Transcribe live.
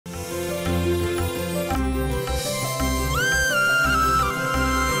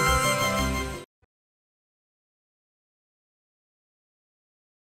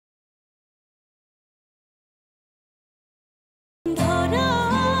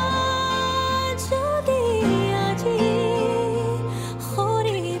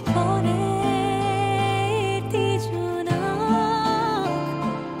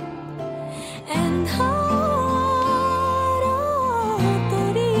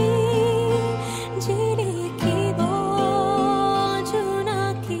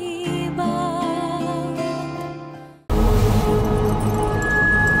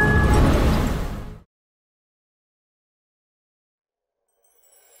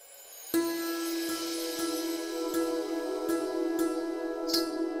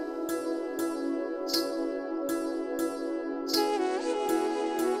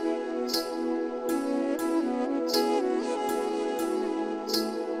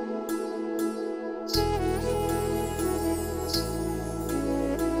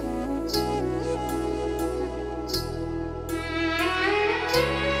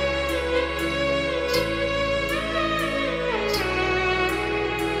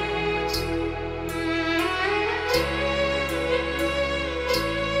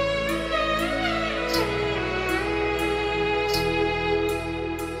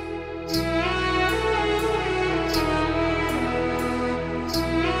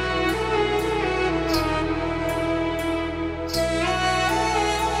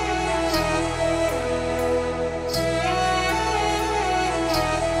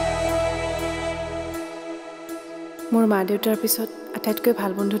মা-দেউতাৰ পিছত আটাইতকৈ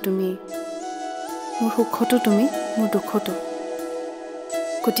ভাল বন্ধু তুমি। মোৰ সুখতো তুমি, মোৰ দুখতো।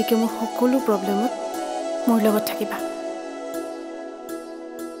 গতিকে মোৰ সকলো প্ৰব্লেমত মোৰ লগত থাকিবা।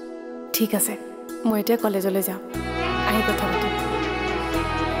 ঠিক আছে, মই এতিয়া কলেজলৈ যাওঁ। আহি কথা পাতিম।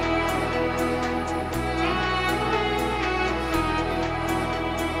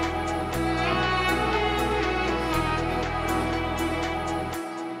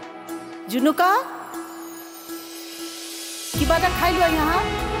 जुनुका কিবা এটা খাই লোৱা ইহা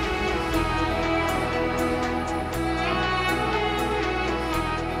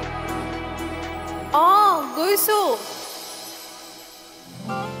গৈছো।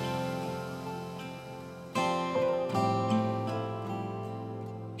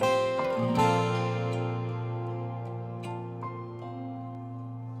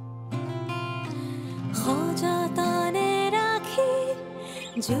 সযতনে ৰাখি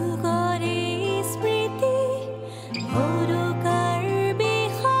যুগৰে স্মৃতি সৰুকাৰ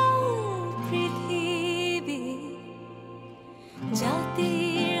বিশাল পৃথিৱী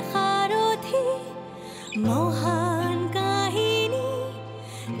জাতিৰ সাৰথি মহান কাহিনী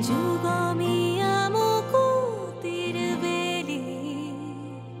যুগমীয়া মুকুতিৰ বেলি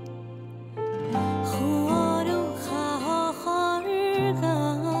সোঁৱৰো সাহসৰ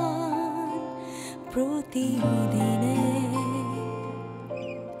গান প্ৰতিদিনে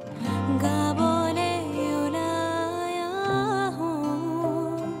গাবলে ওলাই আহোঁ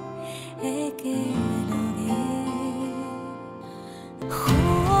একেলগে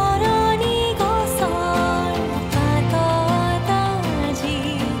সোঁৱৰণি গছৰ পাতত আজি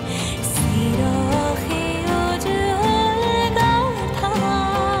চিৰসেউজ হ'ল গাঁথা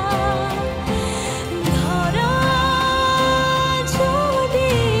ধৰা যদি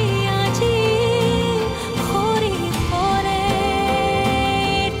আজি সৰি পৰে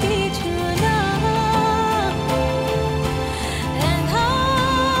তিজোলা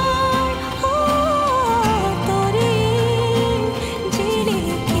এন্ধাৰ তৰি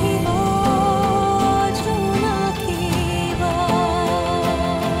জিলিকিব জোনাকিব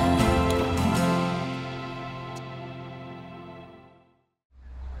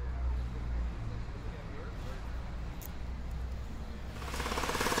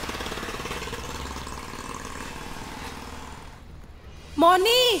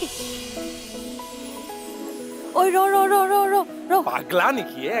মণি ঐ ৰ পাগলা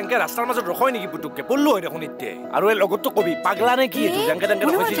নেকি এনেকে ৰাস্তাৰ মাজত ৰখাই নেকি পুতুককে পল্লো হয় দেখোন এতিয়া আৰু এই লগতো কবি পাগলা নে কি এইটো যেনকে তেনকে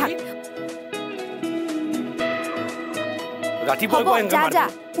ৰখাইছিলি ৰাতিপুৱাই পুৱাই এনেকে মাৰ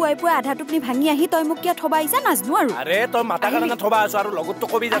পুৱাই পুৱাই আধা টোপনি ভাঙি আহি তই মোক কিয় থবা আহিছা নাজনো আৰু আৰে তই মাতা কাৰণে থবা আছো আৰু লগতো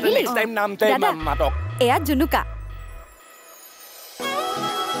কবি যাতে নেক্সট টাইম নামতে মাতক এয়া জুনুকা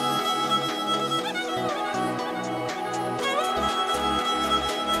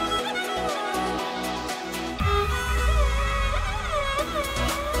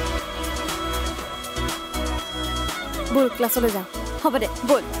ব'ল ক্লাছলৈ যাওঁ। হ'ব দে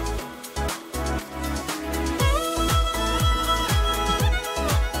ব'ল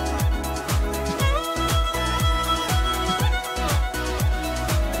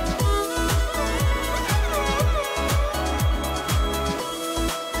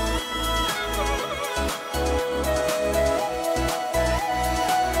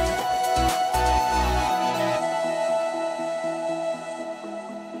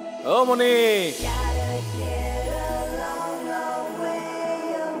অ মনি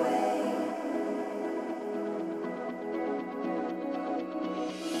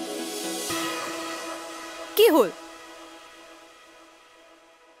কি হ'ল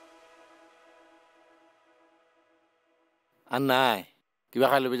আর নাই কিবা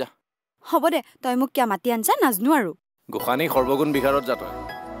খাই লবি যা হ'ব দে তই মোক কিয় মাতি আনছা নাজনো আৰু গোসানী সৰ্বগুণ বিহাৰত যা তই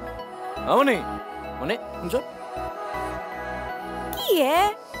মনি মনি শুনছ কি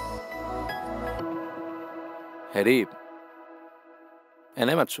হেৰি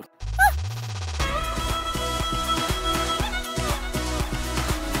এনে মাতছো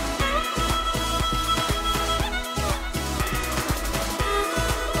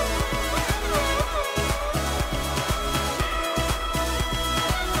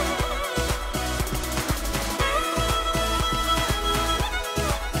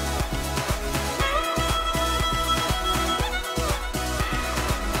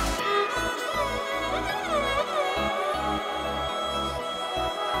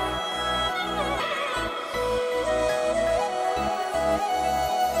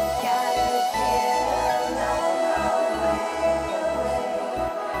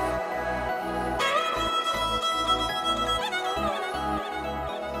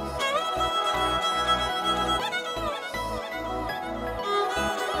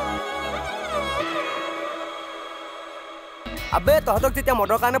আবে তহঁতক যেতিয়া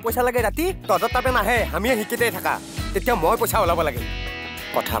মদৰ কাৰণে পইচা লাগে ৰাতি তহঁতৰ তাতে নাহে আমিয়ে শিকিতেই থাকা তেতিয়া মই পইচা ওলাব লাগে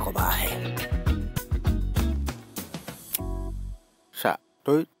কথা কবা আহে চা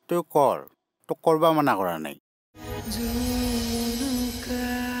তই কৰ তোক কৰবা মানা কৰা নাই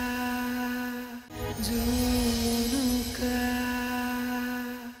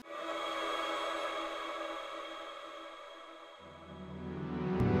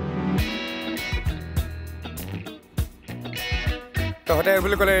তহঁতে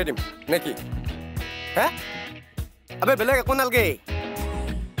বুলি ক'লে দিম নেকি হে আবে বেলেগ একো নালগে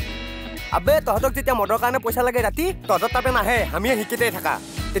আবে তহঁতক যেতিয়া মদৰ কাৰণে পইচা লাগে ৰাতি তহঁতৰ তাতে নাহে আমিয়ে শিকিতেই থাকা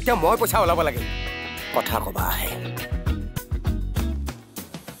তেতিয়া মই পইচা ওলাব লাগে কথা কবা আহে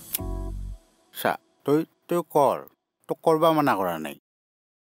চা তই কৰ তোক কৰবা মানা কৰা নাই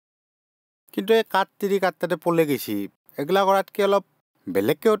কিন্তু এই কাট তাতে পলে গেছি এগলা কৰাতকে অলপ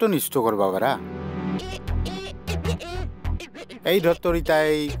বেলেগকেওতো নিষ্ঠ কৰবা পাৰা এই ধৰ তোৰ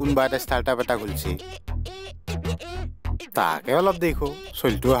ইতাই কোনোবা এটা ষ্টাৰ্টআপ এটা খুলিছে তাকে অলপ দেখো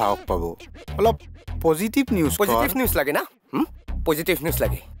চলিটোও সাহস পাব অলপ পজিটিভ নিউজ লাগে না পজিটিভ নিউজ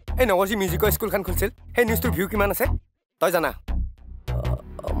লাগে এই নগৰজী মিউজিকৰ স্কুলখন খুলিছিল সেই নিউজটোৰ ভিউ কিমান আছে তই জানা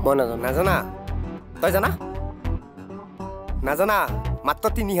মই নাজানা তই জানা নাজানা মাত্ৰ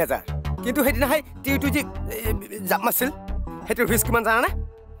 ৩০০০ কিন্তু সেইদিনা সেই টিউটো যি জাপ মাছিল সেইটোৰ ভিউজ কিমান জানানে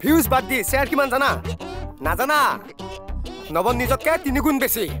ভিউজ বাদ দি শ্বেয়াৰ কিমান জানা নাজানা নবন নিজতকে ৩ গুণ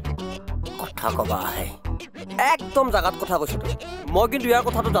বেছি কথা কবা আহে একদম জাগাত কথা কৈছো মই কিন্তু ইয়াৰ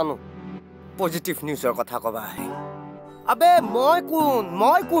কথাটো জানো পজিটিভ নিউজৰ কথা কবা আহে আবে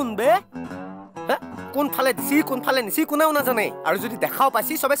মই কোন বে কোনফালে দিছি কোনফালে নিছি কোনেও নাজানে আৰু যদি দেখাও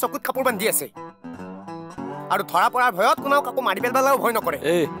পাইছি চবে চকুত কাপোৰ বান্ধি আছে আৰু ধৰা পৰাৰ ভয়ত কোনেও কাকো মাৰি পেলালেও ভয় নকৰে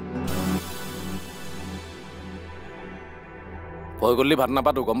ভয় কৰিলে ভাত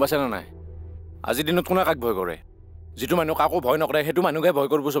নাপাতো গম পাইছে নে নাই আজিৰ দিনত কোনে কাক ভয় কৰে যিটো মানুহ কাকো ভয় নকৰে সেইটো মানুহকে ভয়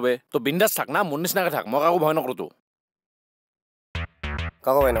কৰিব চবে তো বিন্দাস থাক না মোৰ নিচিনাকে থাক মই কাকো ভয় নকৰো তো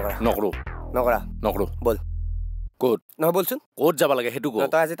কাকো ভয় নকৰা বল কোড নহয় বলচোন কোড যাব লাগে সেইটো কো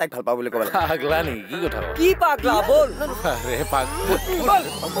তই আজি তাইক ভাল পাও বুলি ক'ব লাগে পাগলা নি কি কথা কি পাগলা বল আৰে পাগলা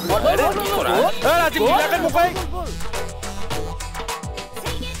কি কৰা আজি মিলাকে মুকাই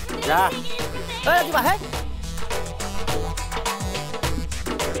যা আজি বাহে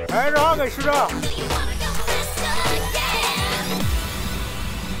গৈছো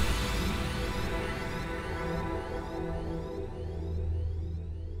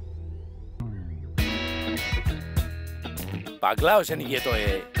পাগলা হৈছে নেকি তই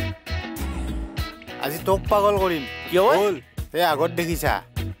আজি তোক পাগল কৰিম কিয় বল এই আগত দেখিছা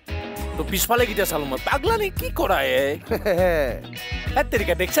তো পিছফালে কিটা চালো মই পাগলা নি কি কৰা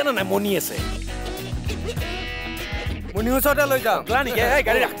তেৰিকা দেখছা না নাই মনি আছে মনি ওচৰতে লৈ যাওঁ পাগলা নি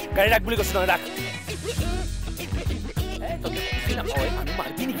গাড়ী ৰাখ বুলি কৈছো নহয় ৰাখ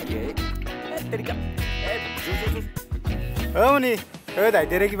মনি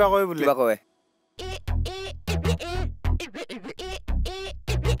দাইতেৰে কিবা কয় বুলি কয়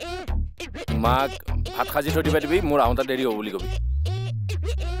মাক ভাত সাজি থৈ দিবি মোৰ আহোঁতে দেৰি হ'ব বুলি কবি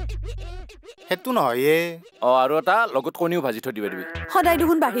সেইটো নহয় আৰু এটা লগত কণীও ভাজি থৈ দিবি সদায়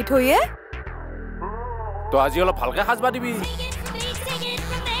দেখোন বাঢ়ি থৈয়ে তো আজি অলপ ভালকে সাজবা দিবি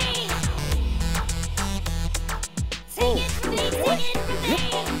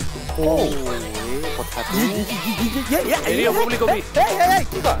দেৰি হ'ব বুলি কবি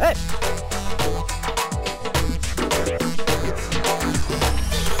কি কয়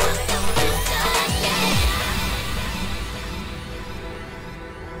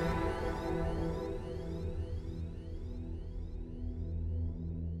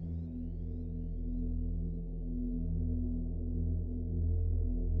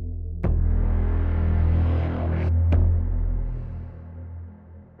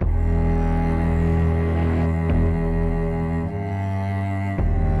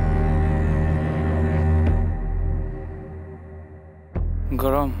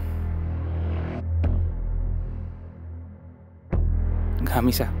গৰম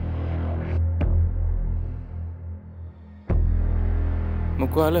ঘামিছা মোক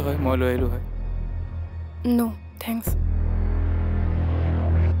কোৱা হ'লে হয় মই লৈ আহিলোঁ হয় নো থেংকছ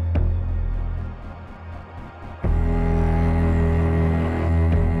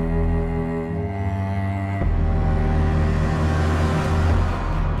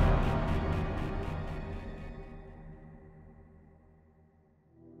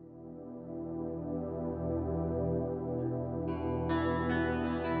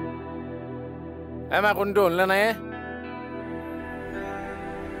মা কোনটো হ'ল নে নাই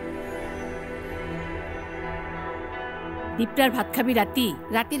দীপ্তাৰ ভাত খাবি ৰাতি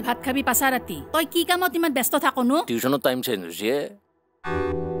ৰাতিৰ ভাত খাবি পাছা ৰাতি তই কি কামত ইমান ব্যস্ত থাকনো টিউচনৰ টাইম চেঞ্জ হৈছে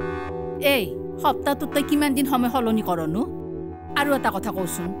এই সপ্তাহটোত তই কিমান দিন সময় সলনি কৰনো আৰু এটা কথা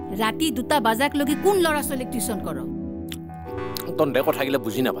কওঁচোন ৰাতি 2টা বাজাক লগি কোন ল'ৰা ছোৱালীক টিউচন কৰ তন্দে কথাগিলা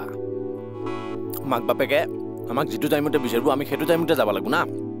বুজি নাপা মাক বাপেকে আমাক যিটো টাইমতে বিচাৰিব আমি সেইটো টাইমতে যাব লাগিব না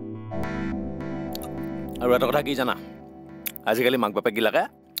আৰু এটা কথা কি জানা আজিকালি মাক বাপেকগিলাকে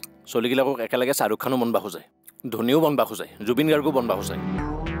চলিগিলাকক একেলগে শ্বাহৰুখ খানো বনবা খোজে ধোনীও বনবা খোজে জুবিন গাৰ্গো বনবা খোজে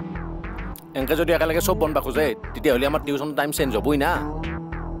এনেকৈ যদি একেলগে চব বনবা খোজে তেতিয়াহ'লে আমাৰ টিউচন টাইম চেঞ্জ হ'বই না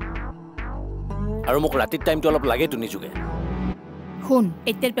আৰু মোক ৰাতিৰ টাইমটো অলপ লাগেতো নিজকে শুন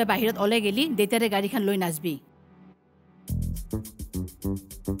এতিয়াৰ পৰা বাহিৰত ওলাই গেলি দেউতাৰে গাড়ীখন লৈ নাযাবি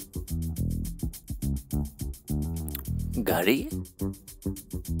গাড়ী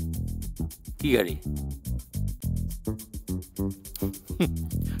কি গাড়ী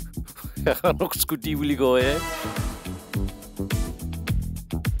এখনক স্কুটি বুলি কয়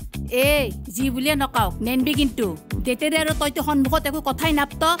এই যি বুলিয়ে নকাওক নেনবি কিন্তু দেউতাৰে আৰু তইতো সন্মুখত একো কথাই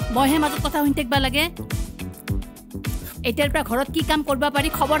নাপত মইহে মাজত কথা শুনি থাকিব লাগে এতিয়াৰ পৰা ঘৰত কি কাম কৰিব পাৰি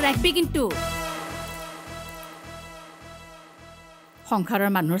খবৰ ৰাখবি কিন্তু সংসাৰৰ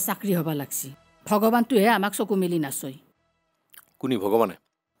মানুহৰ চাকৰি হ'ব লাগছি ভগৱানটোহে আমাক চকু মেলি নাচয় কোনি ভগৱানে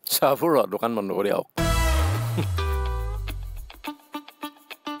চাহপুৰ দোকান বন্ধ কৰি আহক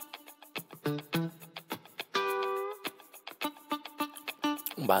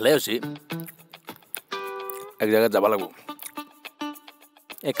ভালে হৈছে এক জায়গাত যাব লাগিব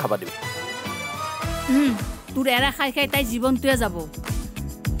এক খাবা দিবি তোৰ এৰা খাই খাই তাই জীৱনটোৱে যাব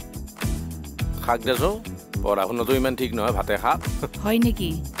শাক দেছো পঢ়া শুনাটো ইমান ঠিক নহয় ভাতে খা হয়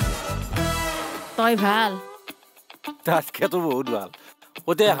নেকি তই ভাল তাতকেতো বহুত ভাল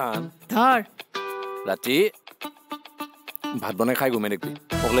কতে খান ধৰ ৰাতি ভাত বনাই খাই ঘুমাই দেখবি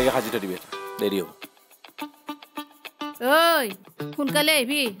সকলোকে সাজি থৈ দিবি দেৰি হ'ব ঐ সোনকালে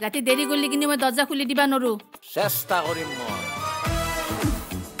আহিবি ৰাতি দেৰি কৰিলে কিন্তু মই দৰ্জা খুলি দিবা নোৱাৰো চেষ্টা কৰিম মই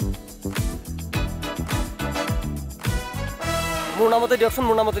মোৰ নামতে দিয়কচোন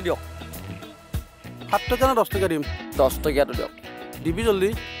মোৰ নামতে দিয়ক 7 টকা না 10 টকা দিম 10 টকীয়াটো দিয়ক দিবি জলদি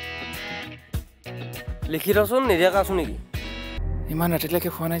লিখি থচোন নিদিয়াকৈ আছো নেকি ইমান ৰাতিলৈকে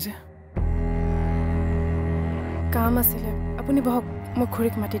খোৱা নাই যে কাম আছিলে আপুনি বহক মই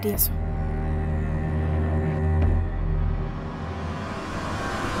খুৰীক মাতি দি আছো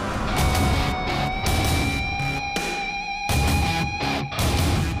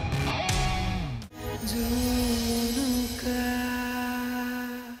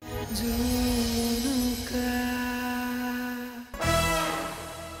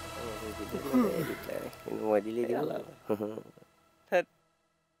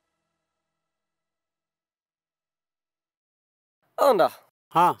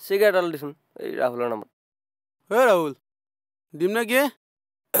হা চিগাৰেট আল দিছোন এই ৰাহুলৰ নামত ৰাহুল দিম না কি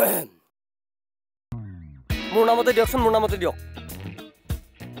মোৰ নামতে দিয়কচোন মোৰ নামতে দিয়ক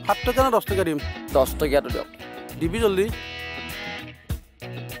 7 টকা না 10 টকা দিম 10 টকীয়াটো দিয়ক দিবি জলদি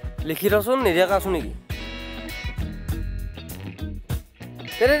লিখি থচোন নিদিয়াকৈ আছো নেকি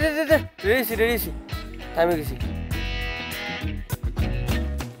দেৰিছি টাইম হৈ গৈছে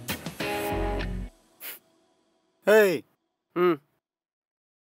হেই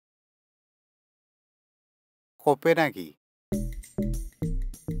কপে নাকি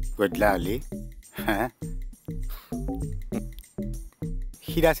গধলা হলি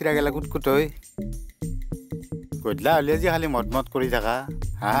শিৰা চিৰা গেলা কুটকুট হৈ গধলা হলি আজি খালি মদ কৰি থাকা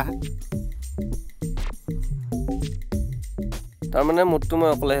হা তাৰমানে মদটো মই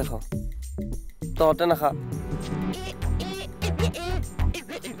অকলেহে খাওঁ তহঁতে নাখা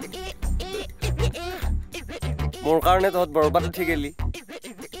মোৰ কাৰণে তহঁত বৰবাদ উঠি গেলি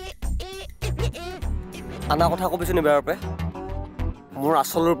আনা কথা কবিছো নি বেয়াৰ পে মোৰ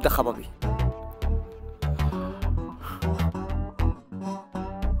আচল ৰূপ দেখা পাবি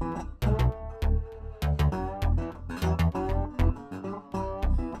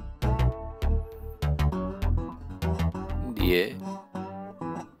দিয়ে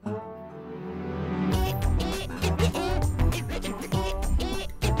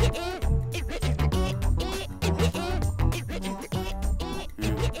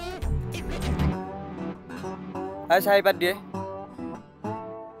চাহি পাত দিয়ে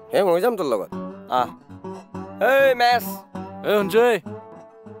এই মই যাম তোৰ লগত এই মেচ শুনছো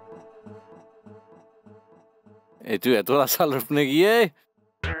এইটো এটোৰ আচল ৰূপ নেকি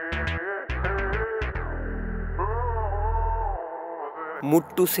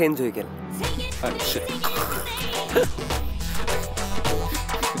মুডটো চেঞ্জ হৈ গেল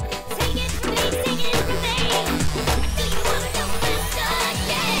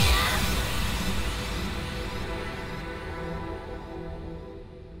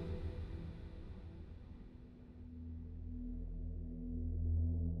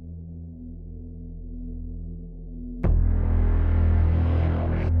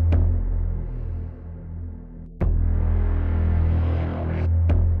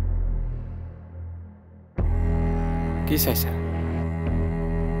কি চাইছা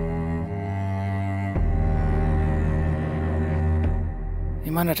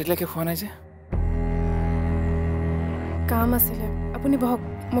ইমান ৰাতিলৈকে খোৱা নাই যে কাম আছিলে আপুনি বহক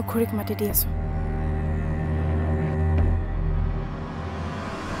মই খুৰীক মাতি দি আছো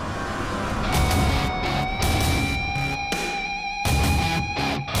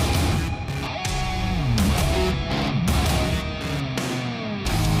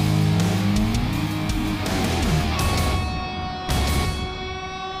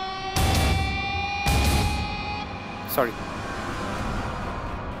সৰি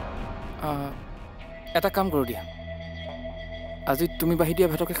এটা কাম কৰোঁ দিয়া আজি তুমি বাঢ়ি দিয়া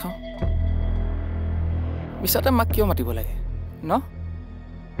ভাতকে খাওঁ মিছাতে মাক কিয় মাতিব লাগে ন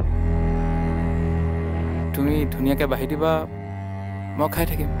তুমি ধুনীয়াকৈ বাঢ়ি দিবা মই খাই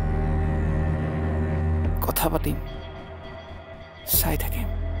থাকিম কথা পাতিম চাই থাকিম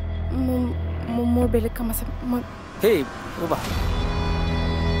মোৰ বেলেগ কাম আছে মই হেই ৰ'বা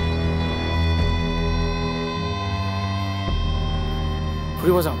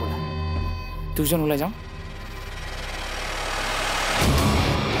ফুৰিব যাওঁ ব'লা দুজন ওলাই যাওঁ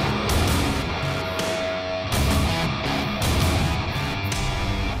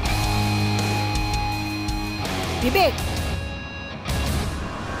বিবেক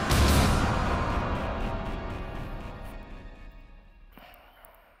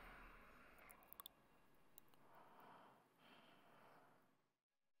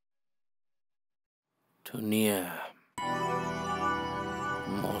ধুনীয়া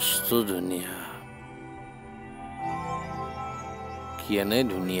মস্ত ধুনীয়া কেনে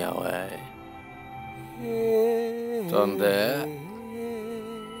ধুনীয়া হয় তন্তে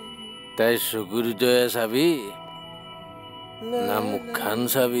তাই চকু দুটাই চাবি না মুখখান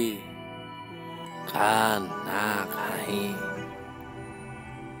চাবি কাণ নাক হাঁহি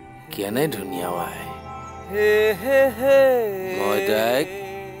কেনে ধুনীয়া হয় মই তাইক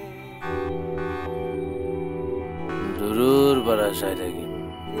দূৰৰ পৰা চাই থাকিম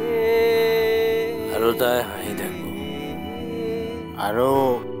আৰু তাই হাঁহি থাকিব আৰু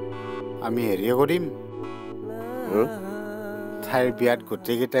আমি হেৰিয়ে কৰিম তাইৰ বিয়াত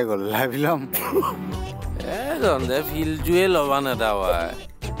গোটেইকেইটাই গল্লা বিলাম দন্দে ফিলটোৱে ল'বা নেদাৱাই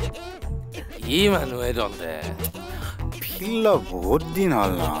ই মানুহে দন্দে ফিল বহুত দিন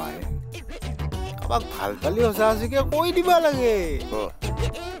হ'ল নহয় কাৰোবাক ভাল পালি সঁচা সঁচিকে কৈ দিবা লাগে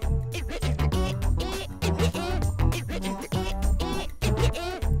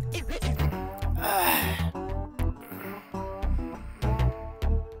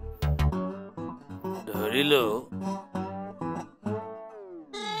ধৰিলো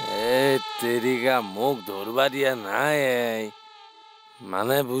তেৰিকা মোক ধৰবা দিয়া নাই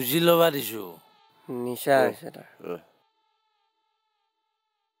মানে বুজি ল'বা দিছো নিচা হৈছে তাৰ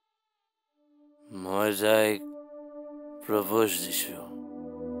মই যাইক প্ৰপ'জ দিছো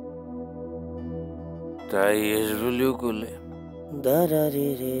তাই ইয়েছ বুলিও ক'লে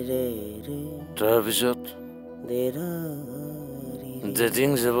তাৰপিছত ডেটিং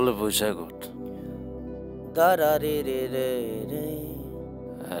যাবলৈ পইচা ক'ত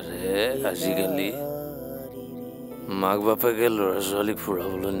আৰে আজিকালি মাক বাপেকে ল'ৰা ছোৱালীক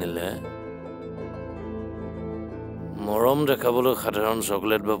ফুৰাবলৈ নিলে মৰম দেখাবলৈ সাধাৰণ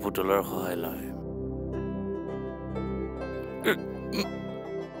চকলেট বা পুতলাৰ সহায় লয়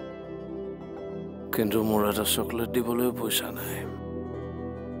কিন্তু মোৰ এটা চকলেট দিবলৈ পইচা নাই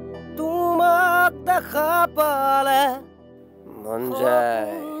তোমাক দেখা পালে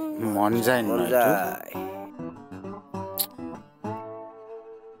মন যায়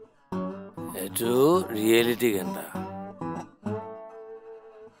এইটো ৰিয়েলিটি গেন্দা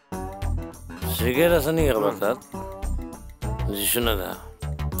চিগাৰেট আছে নেকি কাৰোবাৰ তাত দিছো না দা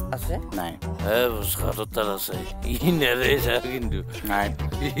আছে নাই হাতত তাত আছে ই নেৰে যা কিন্তু নাই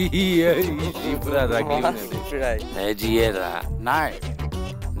নাই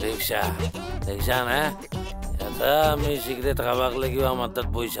দেখছা না এটা আমি চিগাৰেট খাবাক লাগিব আমাৰ তাত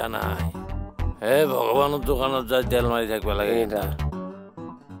পইচা নাই হে ভগৱানৰ দোকানত যাই তেল মাৰি থাকিব লাগে এটা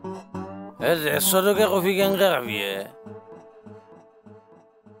 150 টকা কফি কেনেকে খাবি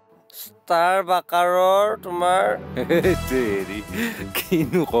ষ্টাৰ বাকাৰৰ তোমাৰ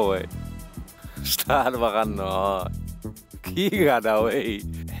কিনো কয় ষ্টাৰ বাগান নহয় কি গাদা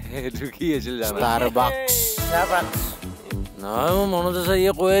এইটো কি আছিল জানা ষ্টাৰবাক্স নহয় মোৰ মনত আছে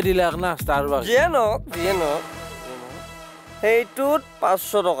ইয়ে কৈয়ে দিলে না ষ্টাৰবাক্স যিয়ে নহওক সেইটোত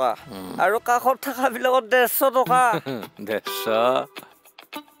 500 টকা আৰু কাষত থকা বিলাকত 150 টকা 150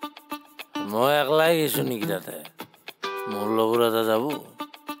 মই একলাই গৈছো নেকি তাতে মোৰ লগৰ এটা যাব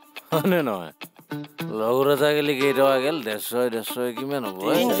হয়নে নহয় লগৰ এটা গেলি কেইটকা গেল 150 কিমান হ'ব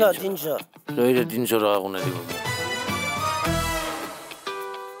 300 300 টকা কোনে দিব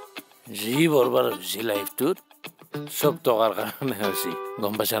যি বৰবাদ হৈছে লাইফটোত চব টকাৰ কাৰণে হৈছে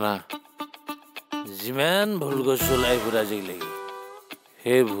গম পাইছা না যিমান ভুল গৈছো লাইফত আজিলৈকে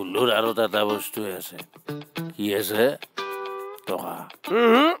সেই ভুলৰ আৰু এটা বস্তুৱে আছে কি আছে টকা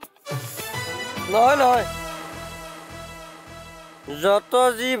নহয় নহয় যত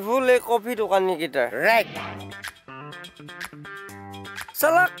যি ভুল এই কফি দোকানীকেইটাৰ ৰাইট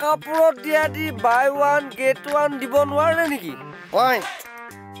চালা কাপোৰত দিয়া দি বাই ওৱান গেট ওৱান দিব নোৱাৰে নেকি পইণ্ট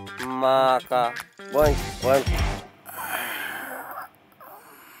মাকা পইণ্ট পইণ্ট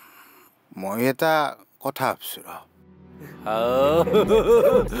মই এটা কথা ভাবছো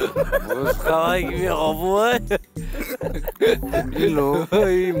খাৱাই কিবি হ'ব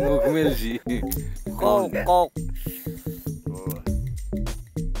মুখ মেলছি কওক কওক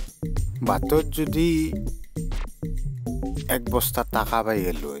বাটত যদি এক বস্তা টাকা পাই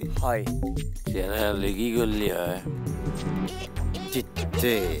গেলো হয় তেনেহ'লে কি কৰিলি হয়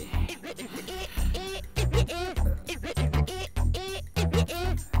চিত্তে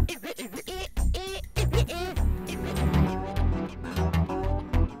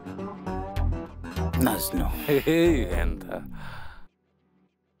নাজনো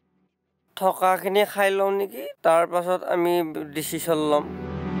থকাখিনি খাই লওঁ নেকি তাৰ পাছত আমি ডিচিশ্যন ল'ম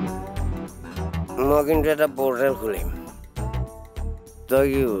মই কিন্তু এটা বৰ্ডেল খুলিম তই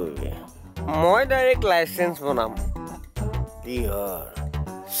কি কৰিবি মই ডাইৰেক্ট লাইচেঞ্চ বনাম কিহৰ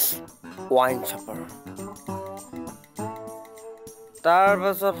ৱাইন শ্বপৰ তাৰ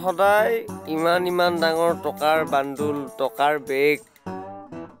পাছত সদায় ইমান ডাঙৰ টকাৰ বান্দুল টকাৰ বেগ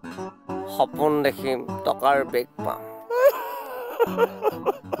সপোন দেখিম টকাৰ বেগ পাম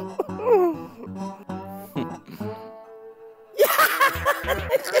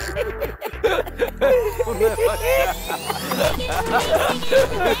কোনে